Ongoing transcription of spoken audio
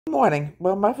Good morning.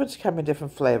 Well, muffins come in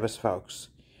different flavors, folks.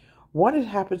 One it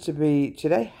happens to be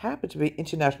today happens to be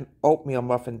International Oatmeal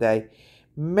Muffin Day.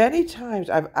 Many times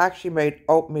I've actually made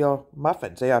oatmeal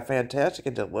muffins. They are fantastic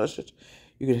and delicious.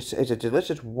 It's a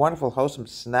delicious, wonderful, wholesome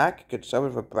snack. You can serve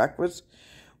it for breakfast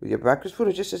with your breakfast food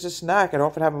or just as a snack. And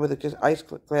often have it with a just iced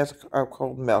glass of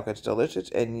cold milk. It's delicious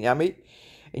and yummy.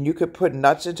 And you could put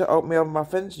nuts into oatmeal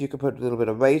muffins. You could put a little bit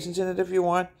of raisins in it if you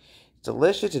want. It's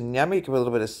delicious and yummy. You can put a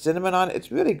little bit of cinnamon on it.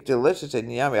 It's really delicious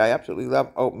and yummy. I absolutely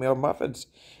love oatmeal muffins.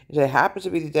 Today happens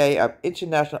to be the day of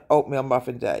International Oatmeal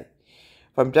Muffin Day.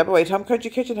 From WA's Home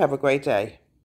Country Kitchen, have a great day.